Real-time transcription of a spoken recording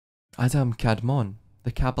Adam Kadmon,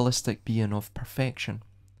 the Kabbalistic being of perfection.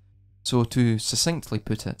 So to succinctly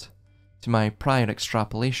put it, to my prior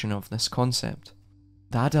extrapolation of this concept,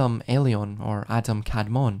 the Adam Elyon or Adam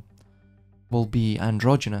Kadmon will be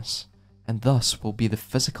androgynous, and thus will be the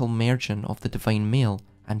physical merging of the divine male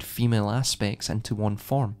and female aspects into one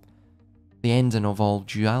form, the ending of all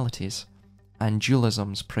dualities and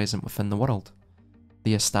dualisms present within the world,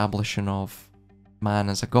 the establishing of man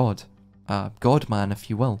as a God-man if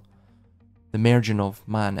you will, the merging of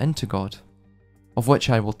man into God, of which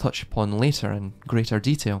I will touch upon later in greater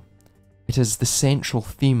detail. It is the central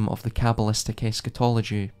theme of the Kabbalistic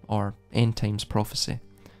eschatology or end times prophecy,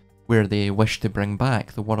 where they wish to bring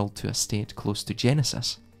back the world to a state close to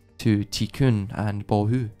Genesis, to Tikkun and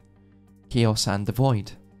Bohu, chaos and the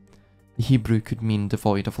void. The Hebrew could mean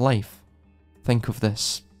devoid of life. Think of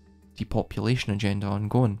this depopulation agenda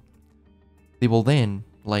ongoing. They will then,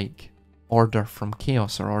 like order from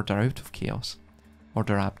chaos or order out of chaos,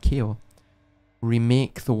 order ab chao,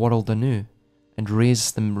 remake the world anew and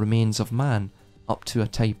raise the remains of man up to a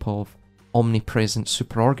type of omnipresent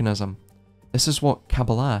superorganism. This is what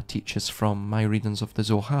Kabbalah teaches from my readings of the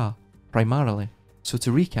Zohar, primarily. So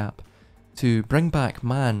to recap, to bring back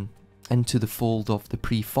man into the fold of the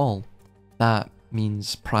pre-fall, that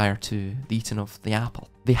means prior to the eating of the apple,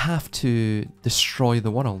 they have to destroy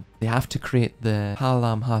the world. They have to create the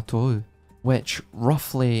Halam HaTohu, which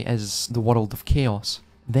roughly is the world of chaos.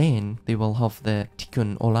 Then they will have the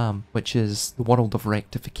Tikkun Olam, which is the world of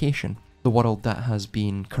rectification, the world that has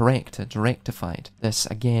been corrected, rectified. This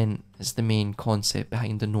again is the main concept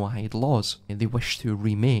behind the Noahide laws. They wish to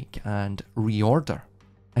remake and reorder.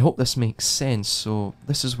 I hope this makes sense. So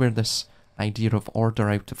this is where this idea of order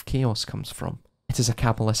out of chaos comes from. It is a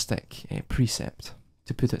Kabbalistic precept,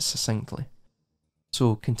 to put it succinctly.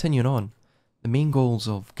 So continuing on, the main goals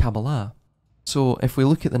of Kabbalah. So if we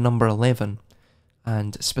look at the number 11,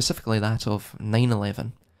 and specifically that of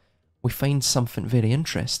 9/11, we find something very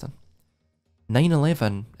interesting.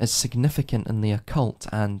 9/11 is significant in the occult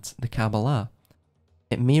and the Kabbalah.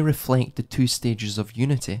 It may reflect the two stages of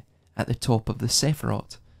unity at the top of the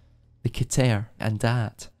Sephiroth, the Keter and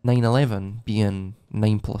Dat. 9/11 being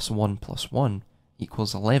 9 plus 1 plus 1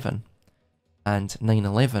 equals 11, and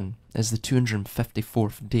 9/11 is the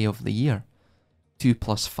 254th day of the year. 2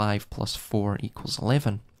 plus 5 plus 4 equals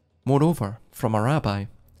 11. Moreover, from a rabbi,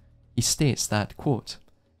 he states that, quote,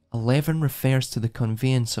 11 refers to the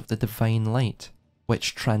conveyance of the divine light,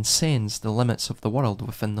 which transcends the limits of the world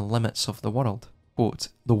within the limits of the world. Quote,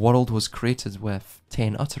 the world was created with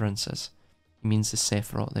 10 utterances. He means the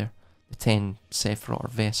Sephiroth there, the 10 Sephiroth or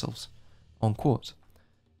vessels, unquote.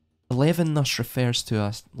 11 thus refers to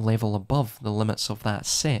a level above the limits of that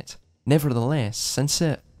set. Nevertheless, since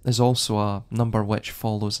it is also a number which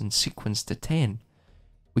follows in sequence to 10,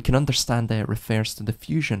 we can understand that it refers to the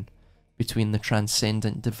fusion between the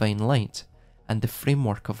transcendent divine light and the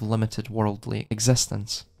framework of limited worldly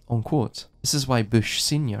existence, unquote. This is why Bush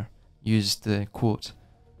Sr. used the, quote,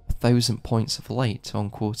 1,000 points of light,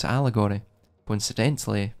 unquote, allegory,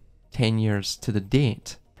 coincidentally 10 years to the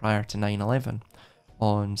date prior to 9/11,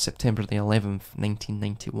 on September the 11th,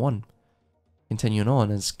 1991. Continuing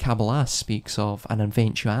on, as Kabbalah speaks of an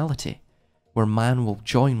eventuality where man will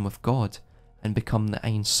join with God and become the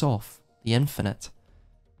Ein Sof, the infinite,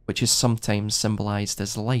 which is sometimes symbolized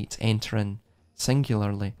as light entering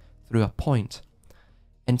singularly through a point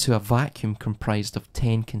into a vacuum comprised of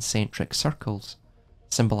 10 concentric circles,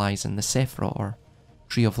 symbolizing the Sephiroth or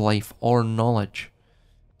tree of life or knowledge,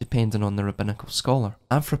 depending on the rabbinical scholar.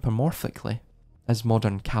 Anthropomorphically, as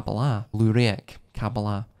modern Kabbalah, Luraic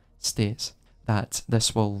Kabbalah states that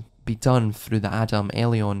this will be done through the Adam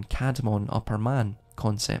Elyon Kadmon upper man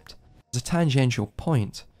concept. As a tangential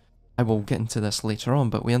point, I will get into this later on,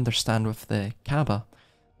 but we understand with the Kaaba,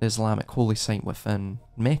 the Islamic holy site within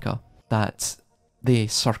Mecca, that they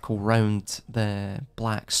circle round the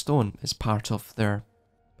black stone as part of their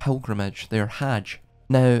pilgrimage, their Hajj.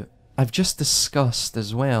 Now, I've just discussed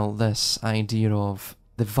as well this idea of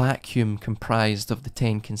the vacuum comprised of the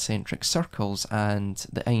 10 concentric circles and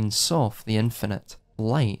the Ein Sof, the infinite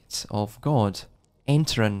light of God,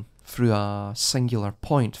 entering through a singular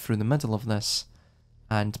point through the middle of this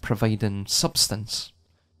and providing substance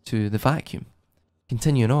to the vacuum.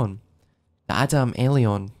 Continuing on, the Adam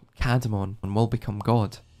Elyon Kadmon will become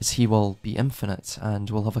God, as he will be infinite and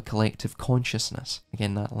will have a collective consciousness.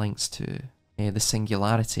 Again, that links to the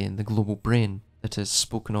singularity in the global brain that is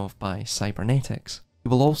spoken of by cybernetics. He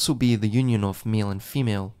will also be the union of male and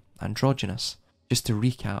female, androgynous. Just to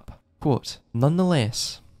recap, quote,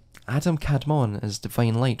 nonetheless, Adam Kadmon is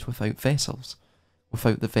divine light without vessels,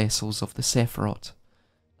 without the vessels of the Sephiroth.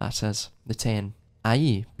 that is, the 10,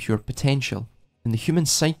 i.e. pure potential. In the human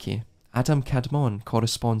psyche, Adam Kadmon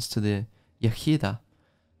corresponds to the Cicada,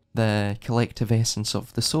 the collective essence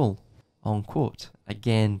of the soul, unquote.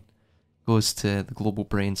 Again, goes to the global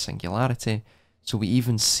brain singularity, so we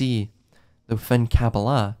even see that within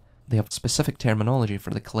Kabbalah, they have specific terminology for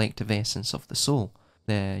the collective essence of the soul,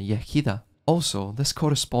 the Cicada. Also, this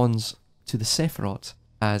corresponds to the Sephiroth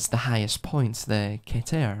as the highest point, the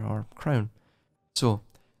Keter, or crown. So,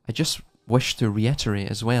 I just wish to reiterate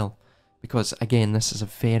as well, because again, this is a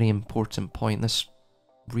very important point. This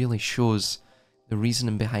really shows the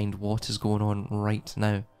reasoning behind what is going on right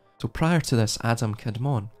now. So prior to this Adam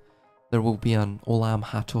Kadmon, there will be an Olam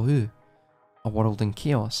HaTohu, a world in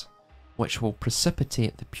chaos, which will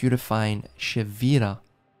precipitate the purifying Shevira,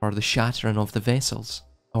 or the shattering of the vessels,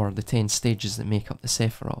 or the 10 stages that make up the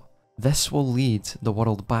Sephiroth. This will lead the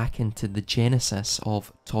world back into the genesis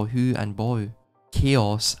of Tohu and Bohu,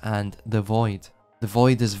 chaos and the void. The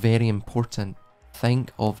void is very important.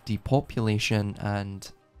 Think of depopulation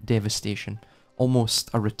and devastation, almost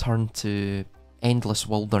a return to endless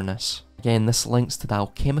wilderness. Again, this links to the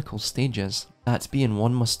alchemical stages, that being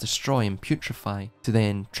one must destroy and putrefy to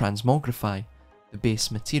then transmogrify the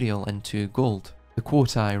base material into gold. The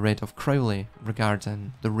quote I read of Crowley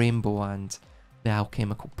regarding the rainbow and the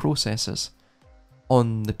alchemical processes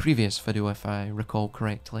on the previous video, if I recall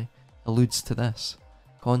correctly, alludes to this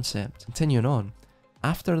concept. Continuing on,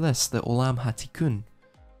 after this the Olam HaTikun,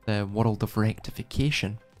 the world of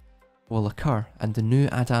rectification, will occur and the new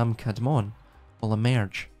Adam Kadmon will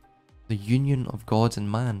emerge, the union of God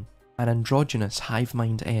and man, an androgynous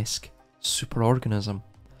hive-mind-esque superorganism,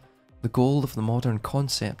 the goal of the modern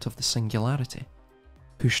concept of the singularity,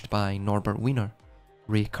 pushed by Norbert Wiener,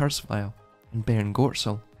 Ray Kurzweil and Bernd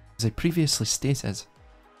Goertzel. As I previously stated,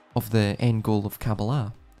 of the end goal of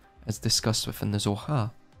Kabbalah, as discussed within the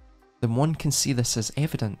Zohar, then one can see this as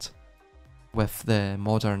evident with the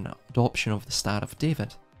modern adoption of the Star of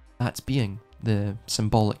David, that being the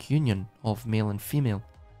symbolic union of male and female,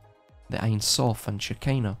 the Ein Sof and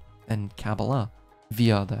Shekinah in Kabbalah,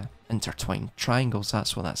 via the intertwined triangles.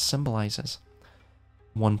 That's what that symbolises.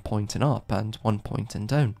 One pointing up and one pointing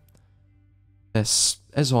down. This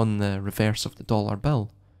is on the reverse of the dollar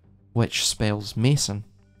bill, which spells Mason.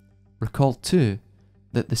 Recall too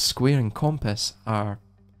that the square and compass are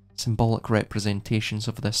symbolic representations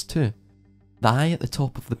of this too. The eye at the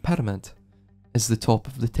top of the pyramid is the top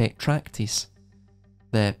of the Tetractys,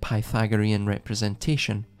 the Pythagorean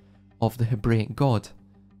representation of the Hebraic god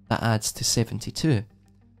that adds to 72,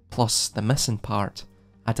 plus the missing part,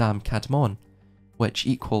 Adam Kadmon, which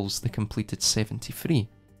equals the completed 73.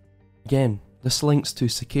 Again, this links to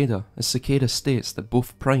Cicada, as Cicada states that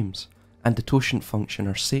both primes and the totient function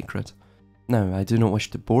are sacred. Now, I do not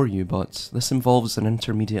wish to bore you, but this involves an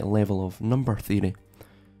intermediate level of number theory,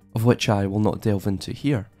 of which I will not delve into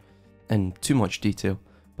here in too much detail,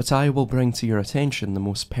 but I will bring to your attention the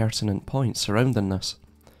most pertinent points surrounding this.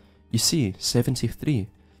 You see, 73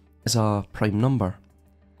 is a prime number,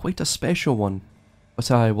 quite a special one,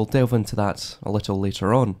 but I will delve into that a little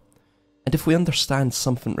later on. And if we understand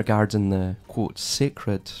something regarding the, quote,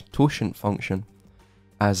 sacred totient function,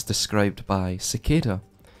 as described by Cicada,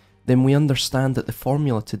 then we understand that the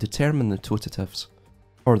formula to determine the totatives,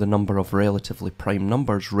 or the number of relatively prime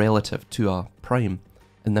numbers relative to a prime,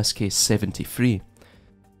 in this case 73,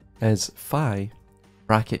 is phi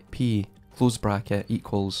bracket p close bracket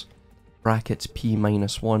equals bracket p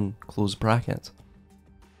minus 1 close bracket.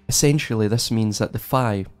 Essentially, this means that the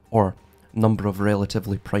phi, or number of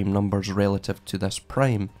relatively prime numbers relative to this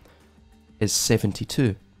prime, is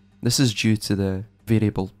 72. This is due to the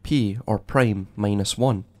variable p, or prime, minus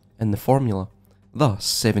 1 in the formula, thus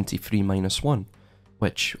 73 minus 1,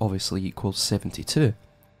 which obviously equals 72.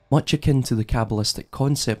 Much akin to the Kabbalistic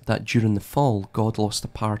concept that during the fall God lost a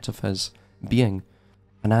part of his being,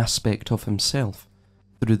 an aspect of himself,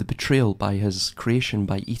 through the betrayal by his creation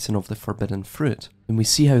by eating of the forbidden fruit. And we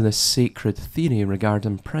see how this sacred theory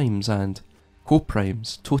regarding primes and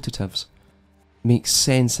co-primes, totatives, makes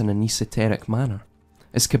sense in an esoteric manner,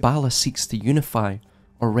 as Kabbalah seeks to unify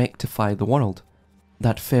or rectify the world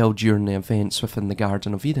that fell during the events within the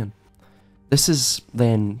Garden of Eden. This is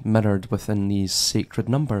then mirrored within these sacred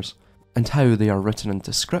numbers, and how they are written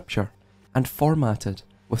into scripture, and formatted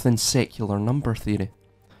within secular number theory.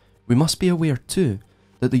 We must be aware too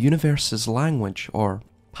that the universe's language, or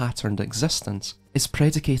patterned existence, is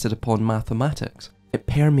predicated upon mathematics. It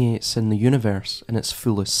permeates in the universe in its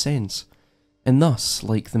fullest sense, and thus,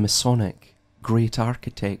 like the Masonic great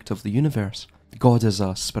architect of the universe, God is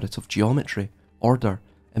a spirit of geometry, order,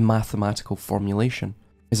 and mathematical formulation.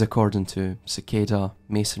 is according to Cicada,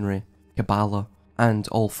 Masonry, Kabbalah, and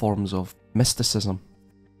all forms of mysticism.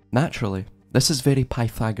 Naturally, this is very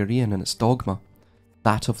Pythagorean in its dogma,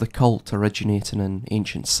 that of the cult originating in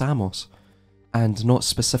ancient Samos, and not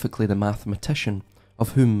specifically the mathematician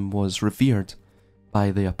of whom was revered by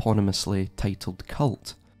the eponymously titled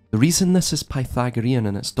cult. The reason this is Pythagorean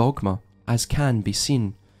in its dogma, as can be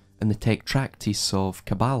seen in the Tetractys of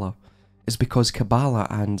Kabbalah, is because Kabbalah,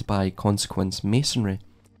 and by consequence Masonry,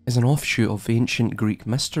 is an offshoot of ancient Greek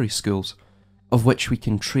mystery schools, of which we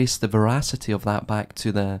can trace the veracity of that back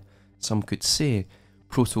to the, some could say,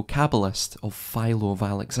 proto-Kabbalist of Philo of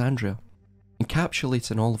Alexandria.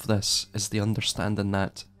 Encapsulating all of this is the understanding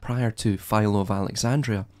that, prior to Philo of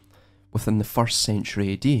Alexandria, within the 1st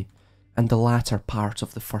century AD, and the latter part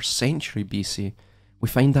of the 1st century BC, we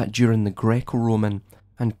find that during the Greco-Roman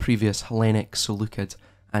and previous Hellenic, Seleucid,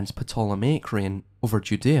 and Ptolemaic reign over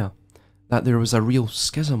Judea, that there was a real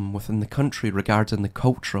schism within the country regarding the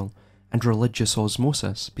cultural and religious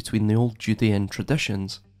osmosis between the old Judean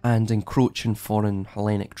traditions and encroaching foreign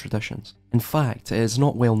Hellenic traditions. In fact, it is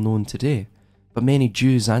not well known today, but many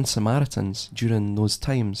Jews and Samaritans during those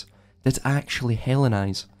times did actually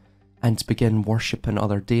Hellenize and begin worshipping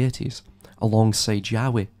other deities alongside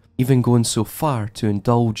Yahweh, even going so far to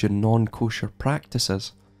indulge in non-kosher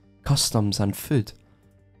practices, customs and food.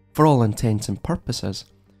 For all intents and purposes,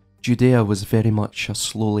 Judea was very much a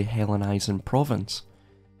slowly Hellenizing province.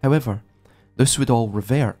 However, this would all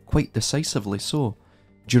revert, quite decisively so,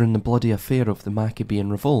 during the bloody affair of the Maccabean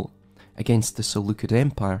revolt against the Seleucid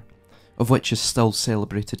Empire, of which is still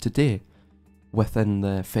celebrated today within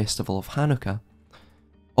the festival of Hanukkah,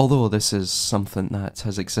 although this is something that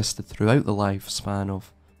has existed throughout the lifespan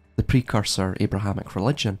of the precursor Abrahamic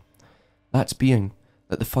religion, that being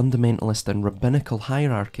that the fundamentalist and rabbinical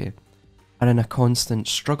hierarchy are in a constant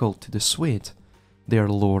struggle to dissuade their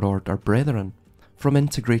lower order brethren from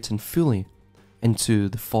integrating fully into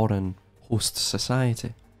the foreign host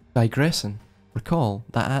society. Digressing, recall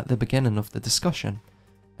that at the beginning of the discussion,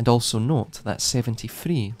 and also note that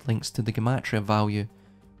 73 links to the Gematria value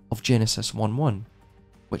of Genesis 1:1,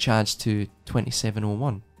 which adds to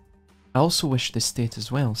 2701. I also wish to state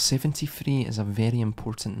as well, 73 is a very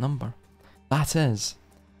important number. That is,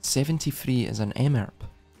 73 is an emerp,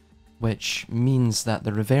 which means that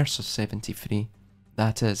the reverse of 73,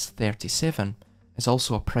 that is 37, is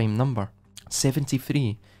also a prime number.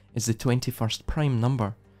 73 is the 21st prime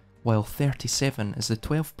number, while 37 is the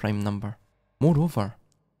 12th prime number. Moreover,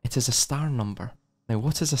 it is a star number. Now,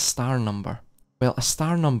 what is a star number? Well, a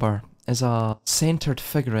star number is a centered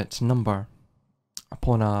figurate number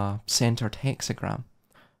upon a centered hexagram,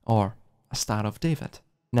 or a Star of David.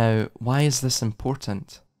 Now, why is this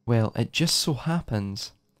important? Well, it just so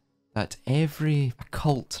happens that every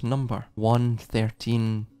occult number, 1,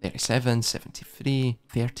 13, 37, 73,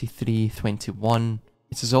 33, 21,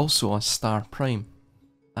 it is also a star prime.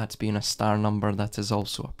 That being a star number that is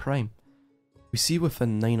also a prime. We see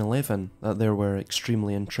within 9/11 that there were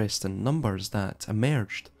extremely interesting numbers that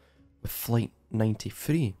emerged with Flight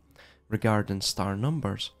 93 regarding star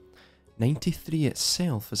numbers. 93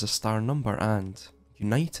 itself is a star number, and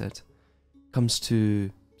united comes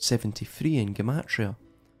to 73 in Gematria,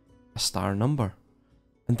 a star number.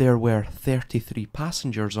 And there were 33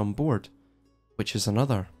 passengers on board, which is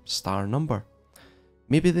another star number.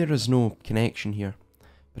 Maybe there is no connection here,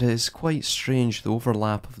 but it is quite strange the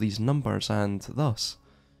overlap of these numbers, and thus,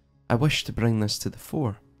 I wish to bring this to the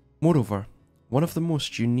fore. Moreover, one of the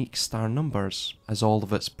most unique star numbers, as all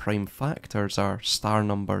of its prime factors are star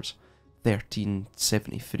numbers 13,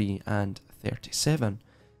 73 and 37,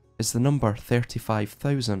 is the number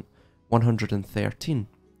 35,113.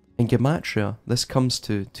 In Gematria, this comes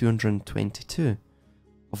to 222,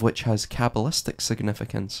 of which has Kabbalistic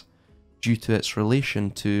significance, due to its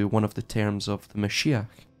relation to one of the terms of the Mashiach,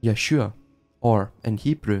 Yeshua, or, in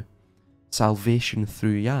Hebrew, salvation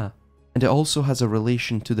through Yah, and it also has a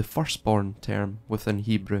relation to the firstborn term within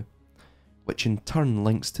Hebrew, which in turn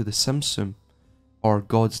links to the Simsum, or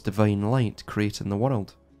God's divine light creating the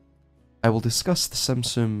world. I will discuss the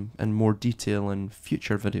Simsum in more detail in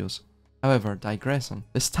future videos. However, digressing,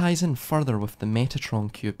 this ties in further with the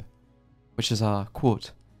Metatron cube, which is a,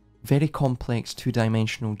 quote, very complex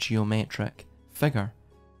two-dimensional geometric figure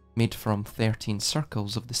made from 13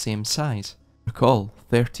 circles of the same size. Recall,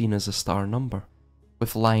 13 is a star number,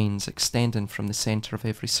 with lines extending from the centre of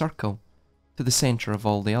every circle to the centre of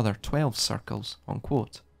all the other 12 circles,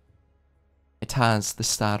 unquote. It has the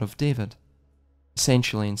Star of David,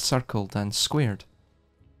 essentially encircled and squared,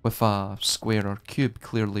 with a square or cube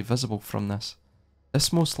clearly visible from this.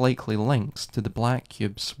 This most likely links to the black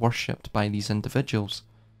cubes worshipped by these individuals,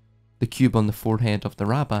 the cube on the forehead of the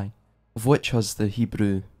rabbi, of which has the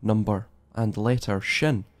Hebrew number and letter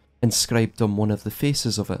Shin inscribed on one of the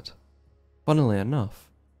faces of it. Funnily enough,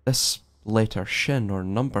 this letter Shin or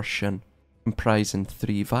number Shin comprising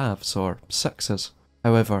 3 vavs or 6s.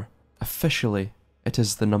 However, officially it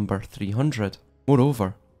is the number 300.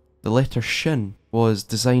 Moreover, the letter Shin was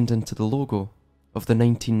designed into the logo of the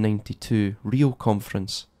 1992 Rio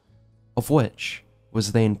Conference, of which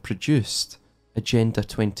was then produced Agenda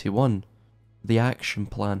 21, the action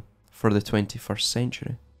plan for the 21st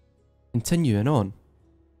century. Continuing on,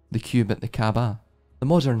 the cube at the Kaaba. The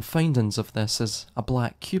modern findings of this is a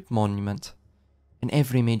black cube monument in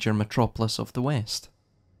every major metropolis of the West,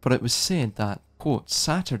 for it was said that, quote,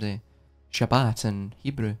 Saturday, Shabbat in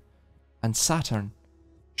Hebrew, and Saturn,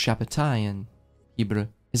 Shabbatai in Hebrew,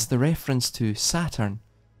 is the reference to Saturn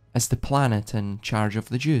as the planet in charge of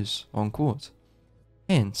the Jews, unquote.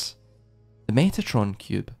 Hence, the Metatron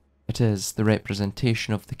cube, it is the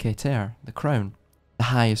representation of the Keter, the crown, the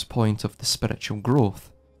highest point of the spiritual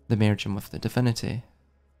growth, the merging with the divinity,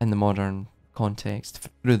 in the modern context,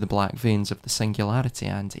 through the black veins of the singularity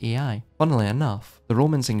and AI. Funnily enough, the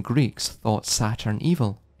Romans and Greeks thought Saturn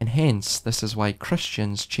evil, and hence this is why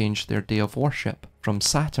Christians changed their day of worship from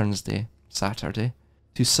Saturn's day, Saturday,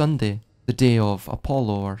 to Sunday, the day of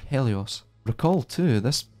Apollo or Helios. Recall too,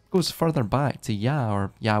 this goes further back to Yah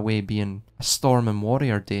or Yahweh being a storm and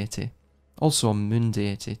warrior deity, also a moon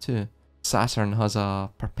deity too. Saturn has a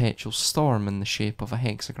perpetual storm in the shape of a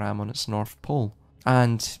hexagram on its north pole,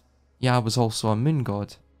 and Yah was also a moon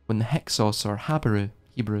god when the Hyksos or Habaru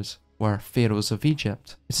Hebrews were pharaohs of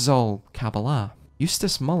Egypt. It is all Kabbalah.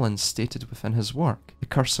 Eustace Mullins stated within his work, The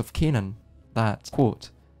Curse of Canaan, that,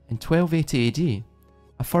 quote, in 1280 AD,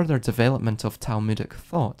 a further development of Talmudic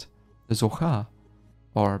thought, the Zohar,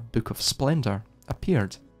 or Book of Splendor,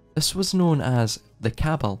 appeared. This was known as the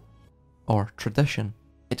Kabbalah, or tradition.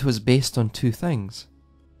 It was based on 2 things.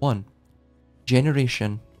 1.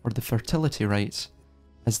 Generation, or the fertility rites,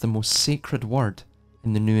 as the most sacred word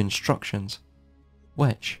in the new instructions,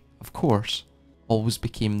 which, of course, always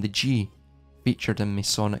became the G, featured in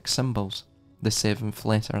Masonic symbols, the 7th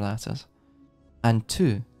letter that is. And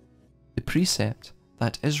 2. The precept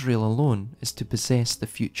that Israel alone is to possess the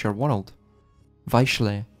future world,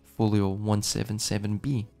 Vaishle, folio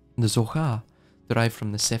 177b. The Zohar, derived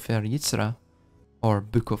from the Sefer Yetzirah, or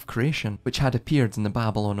Book of Creation, which had appeared in the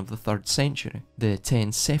Babylon of the 3rd century. The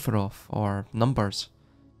 10 Sephiroth, or numbers,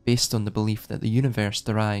 based on the belief that the universe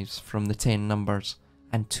derives from the 10 numbers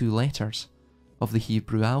and 2 letters of the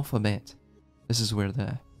Hebrew alphabet. This is where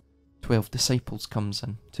the 12 disciples comes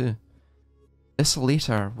in too. This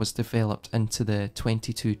later was developed into the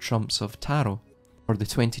 22 trumps of Tarot, or the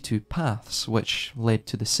 22 paths which led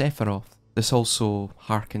to the Sephiroth. This also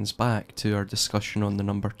harkens back to our discussion on the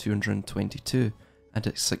number 222 and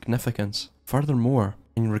its significance. Furthermore,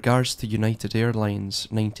 in regards to United Airlines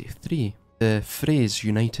 93, the phrase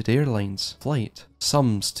United Airlines flight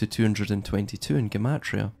sums to 222 in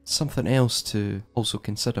Gematria, something else to also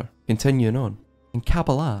consider. Continuing on, in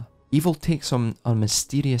Kabbalah, evil takes on a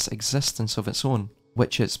mysterious existence of its own,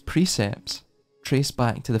 which its precepts trace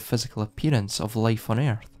back to the physical appearance of life on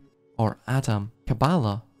earth, or Adam.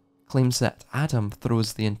 Kabbalah claims that Adam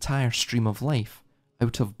throws the entire stream of life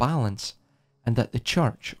out of balance, and that the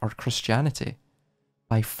Church, or Christianity,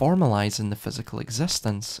 by formalizing the physical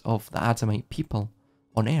existence of the Adamite people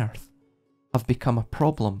on earth, have become a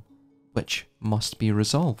problem which must be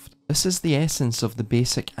resolved. This is the essence of the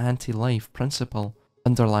basic anti-life principle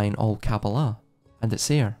underlying all Kabbalah, and its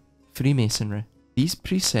heir, Freemasonry. These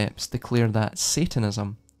precepts declare that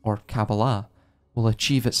Satanism, or Kabbalah, will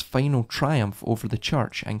achieve its final triumph over the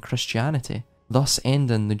Church and Christianity, thus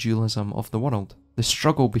ending the dualism of the world, the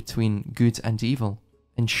struggle between good and evil.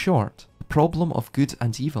 In short, the problem of good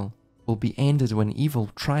and evil will be ended when evil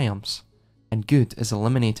triumphs and good is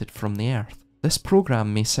eliminated from the earth. This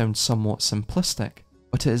program may sound somewhat simplistic,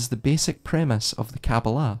 but it is the basic premise of the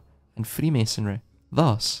Kabbalah and Freemasonry.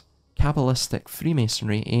 Thus, Kabbalistic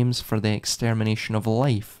Freemasonry aims for the extermination of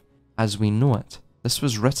life as we know it. This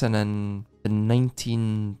was written in the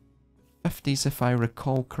 1950s, if I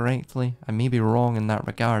recall correctly. I may be wrong in that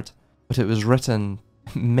regard, but it was written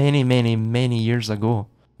many years ago.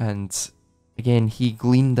 And again, he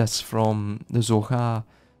gleaned this from the Zohar,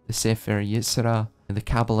 the Sefer Yetzirah, and the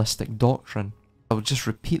Kabbalistic doctrine. I will just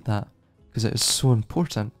repeat that because it is so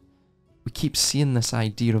important. We keep seeing this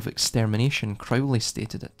idea of extermination. Crowley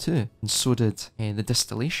stated it too, and so did the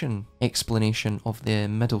distillation explanation of the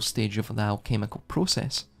middle stage of the alchemical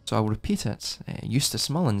process. So I'll repeat it. Eustace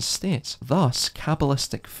Mullins states, thus,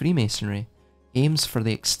 Kabbalistic Freemasonry aims for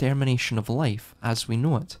the extermination of life as we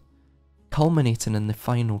know it, culminating in the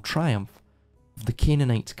final triumph of the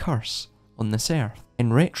Canaanite curse on this earth.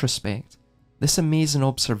 In retrospect, this amazing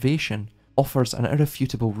observation offers an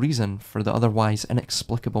irrefutable reason for the otherwise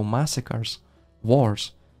inexplicable massacres,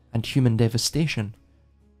 wars, and human devastation,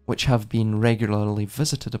 which have been regularly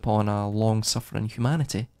visited upon a long-suffering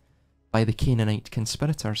humanity by the Canaanite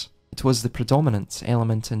conspirators. It was the predominant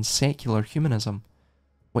element in secular humanism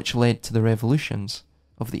which led to the revolutions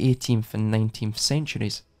of the 18th and 19th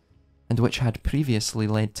centuries, and which had previously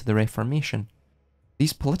led to the Reformation.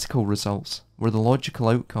 These political results were the logical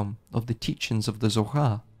outcome of the teachings of the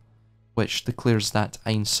Zohar, which declares that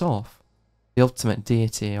Ein Sof, the ultimate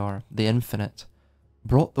deity or the infinite,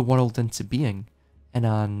 brought the world into being in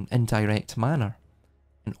an indirect manner,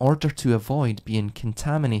 in order to avoid being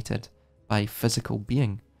contaminated by physical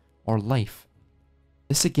being or life.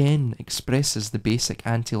 This again expresses the basic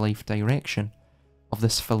anti-life direction of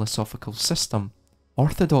this philosophical system.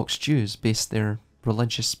 Orthodox Jews base their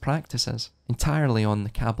religious practices entirely on the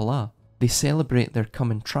Kabbalah. They celebrate their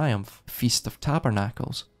coming triumph, the Feast of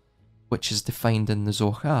Tabernacles, which is defined in the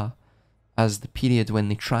Zohar as the period when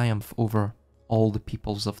they triumph over all the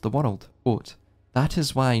peoples of the world. Quote, "That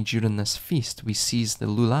is why during this feast we seize the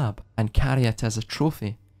lulab and carry it as a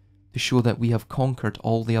trophy to show that we have conquered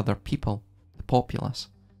all the other people, the populace."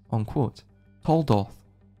 Unquote. Toldoth,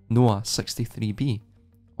 Noah 63b.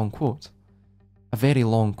 Unquote. A very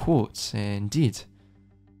long quote, indeed.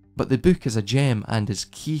 But the book is a gem and is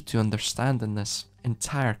key to understanding this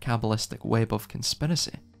entire Kabbalistic web of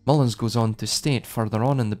conspiracy. Mullins goes on to state further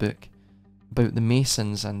on in the book about the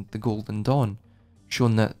Masons and the Golden Dawn,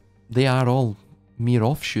 showing that they are all mere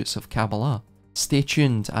offshoots of Kabbalah. Stay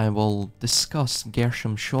tuned, I will discuss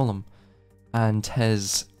Gershom Scholem and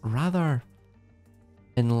his rather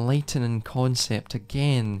enlightening concept,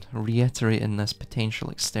 again reiterating this potential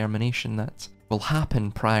extermination that will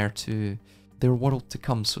happen prior to their world to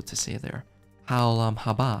come, so to say, their Ha'olam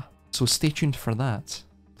Haba. So stay tuned for that,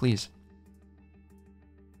 please.